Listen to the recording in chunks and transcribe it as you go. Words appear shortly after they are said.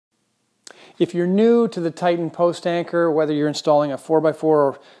If you're new to the Titan post anchor, whether you're installing a 4x4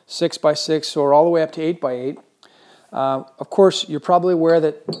 or 6x6 or all the way up to 8x8, of course, you're probably aware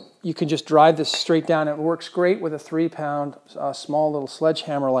that you can just drive this straight down. It works great with a 3-pound small little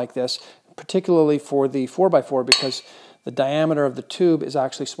sledgehammer like this, particularly for the 4x4 because the diameter of the tube is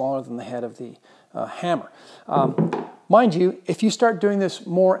actually smaller than the head of the hammer. Mind you, if you start doing this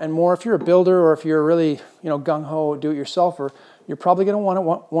more and more, if you're a builder or if you're really gung-ho do-it-yourselfer, you're probably going to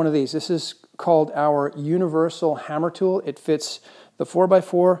want one of these. This is called our universal hammer tool. It fits the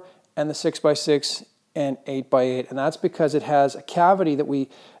 4x4 and the 6x6 and 8x8, and that's because it has a cavity that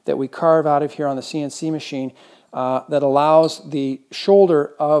we carve out of here on the CNC machine that allows the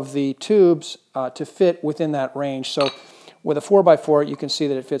shoulder of the tubes to fit within that range. So with a 4x4, you can see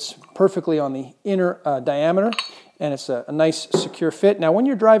that it fits perfectly on the inner diameter, and it's a nice secure fit. Now when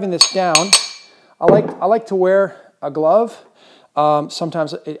you're driving this down, I like to wear a glove.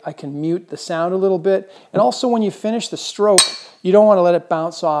 Sometimes I can mute the sound a little bit, and also when you finish the stroke, you don't want to let it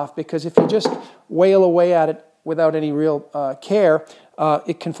bounce off, because if you just wail away at it without any real care,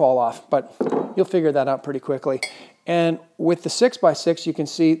 it can fall off, but you'll figure that out pretty quickly. And with the 6x6, you can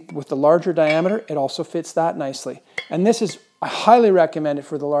see with the larger diameter, it also fits that nicely. And this is, I highly recommend it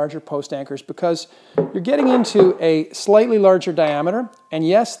for the larger post anchors, because you're getting into a slightly larger diameter, and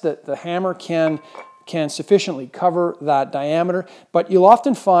yes, the hammer can sufficiently cover that diameter, but you'll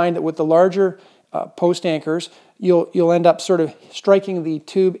often find that with the larger post anchors, you'll end up sort of striking the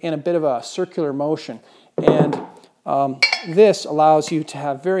tube in a bit of a circular motion, and this allows you to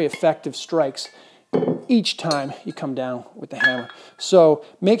have very effective strikes each time you come down with the hammer. So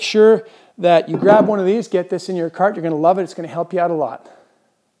make sure that you grab one of these, get this in your cart. You're going to love it. It's going to help you out a lot.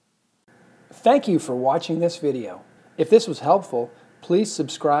 Thank you for watching this video. If this was helpful, please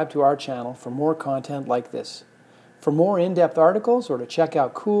subscribe to our channel for more content like this. For more in-depth articles or to check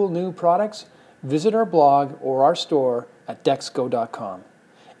out cool new products, visit our blog or our store at DecksGo.com.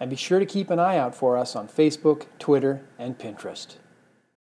 And be sure to keep an eye out for us on Facebook, Twitter, and Pinterest.